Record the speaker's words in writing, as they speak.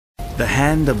The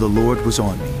hand of the Lord was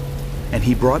on me, and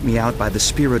he brought me out by the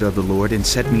Spirit of the Lord and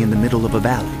set me in the middle of a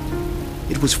valley.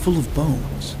 It was full of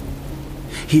bones.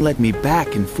 He led me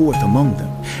back and forth among them,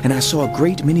 and I saw a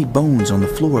great many bones on the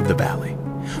floor of the valley,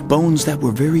 bones that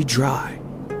were very dry.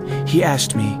 He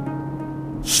asked me,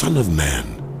 Son of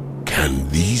man, can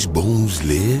these bones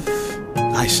live?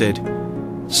 I said,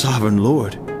 Sovereign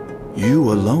Lord,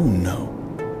 you alone know.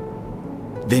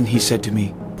 Then he said to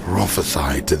me,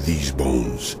 Prophesy to these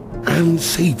bones, and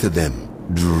say to them,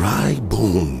 Dry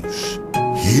bones,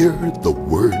 hear the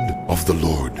word of the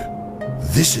Lord.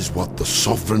 This is what the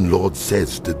sovereign Lord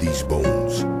says to these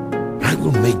bones. I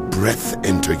will make breath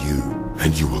enter you,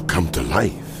 and you will come to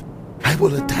life. I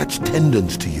will attach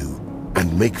tendons to you,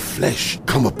 and make flesh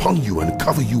come upon you and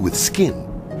cover you with skin.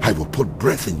 I will put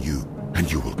breath in you,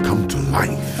 and you will come to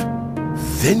life.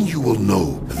 Then you will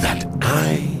know that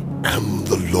I am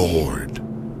the Lord.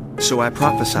 So I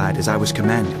prophesied as I was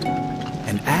commanded.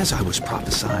 And as I was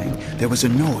prophesying, there was a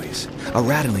noise, a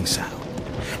rattling sound,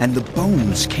 and the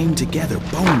bones came together,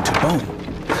 bone to bone.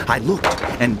 I looked,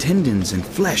 and tendons and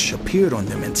flesh appeared on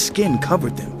them, and skin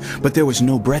covered them, but there was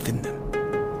no breath in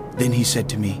them. Then he said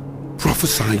to me,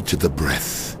 Prophesy to the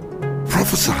breath.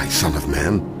 Prophesy, son of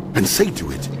man, and say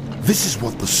to it, This is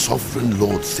what the sovereign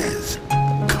Lord says.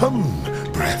 Come,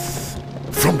 breath,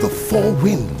 from the four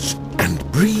winds,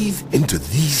 and breathe into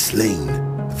these slain,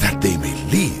 that they may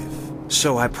live.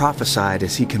 So I prophesied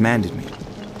as he commanded me,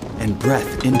 and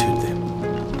breath entered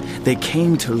them. They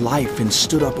came to life and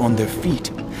stood up on their feet,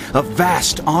 a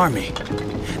vast army.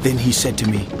 Then he said to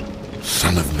me,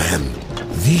 Son of man,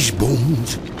 these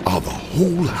bones are the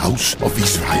whole house of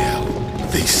Israel.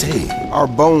 They say, Our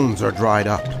bones are dried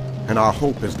up, and our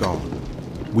hope is gone.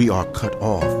 We are cut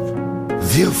off.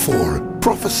 Therefore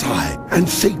prophesy and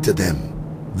say to them,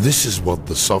 This is what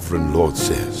the sovereign Lord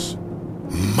says.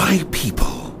 My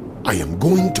people, I am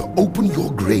going to open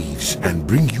your graves and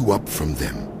bring you up from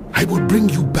them. I will bring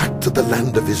you back to the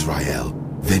land of Israel.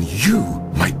 Then you,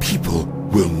 my people,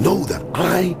 will know that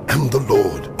I am the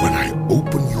Lord when I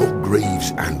open your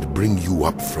graves and bring you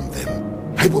up from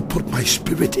them. I will put my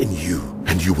spirit in you,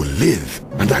 and you will live,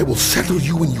 and I will settle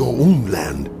you in your own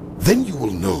land. Then you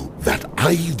will know that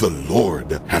I, the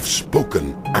Lord, have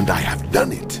spoken, and I have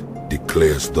done it,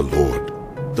 declares the Lord.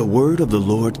 The word of the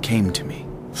Lord came to me.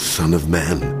 Son of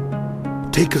man,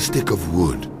 take a stick of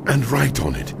wood and write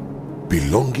on it,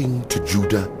 belonging to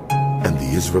Judah and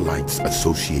the Israelites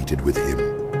associated with him.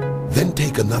 Then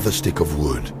take another stick of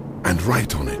wood and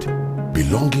write on it,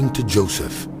 belonging to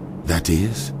Joseph, that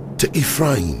is, to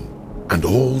Ephraim, and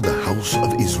all the house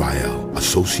of Israel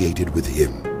associated with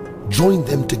him. Join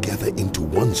them together into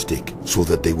one stick, so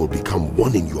that they will become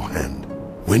one in your hand.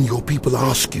 When your people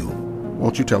ask you,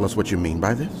 Won't you tell us what you mean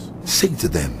by this? Say to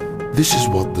them, This is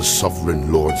what the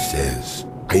sovereign Lord says.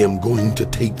 I am going to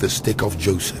take the stick of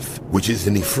Joseph, which is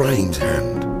in Ephraim's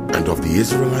hand, and of the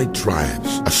Israelite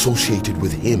tribes associated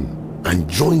with him, and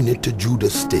join it to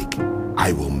Judah's stick.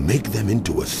 I will make them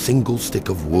into a single stick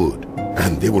of wood,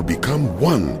 and they will become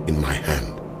one in my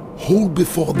hand. Hold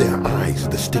before their eyes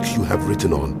the sticks you have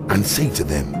written on, and say to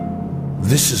them,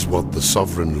 This is what the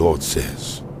sovereign Lord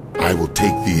says. I will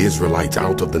take the Israelites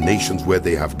out of the nations where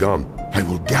they have gone. I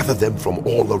will gather them from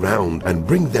all around and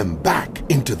bring them back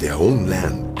into their own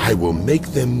land. I will make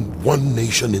them one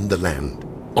nation in the land.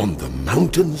 On the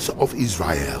mountains of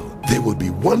Israel, there will be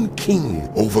one king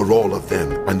over all of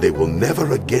them, and they will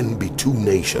never again be two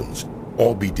nations,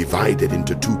 or be divided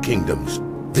into two kingdoms.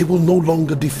 They will no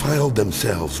longer defile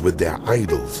themselves with their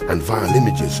idols and vile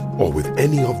images, or with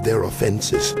any of their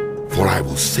offenses. For I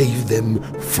will save them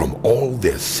from all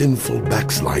their sinful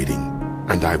backsliding,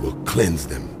 and I will cleanse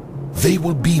them. They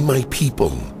will be my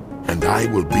people, and I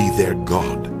will be their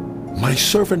God. My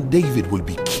servant David will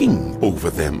be king over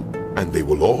them, and they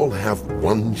will all have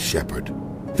one shepherd.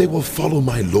 They will follow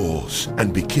my laws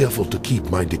and be careful to keep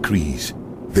my decrees.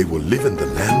 They will live in the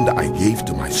land I gave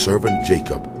to my servant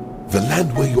Jacob, the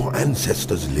land where your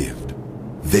ancestors lived.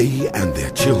 They and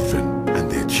their children and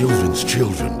their children's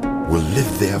children will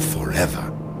live there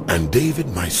forever, and David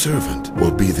my servant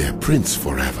will be their prince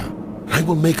forever. I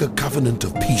will make a covenant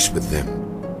of peace with them.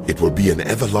 It will be an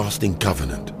everlasting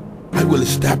covenant. I will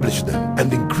establish them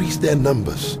and increase their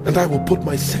numbers, and I will put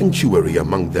my sanctuary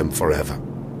among them forever.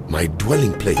 My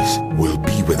dwelling place will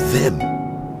be with them.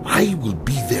 I will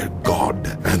be their God,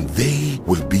 and they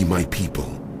will be my people.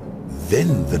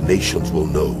 Then the nations will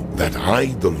know that I,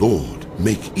 the Lord,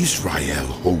 make Israel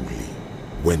holy,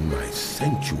 when my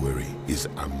sanctuary is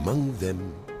among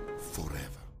them forever.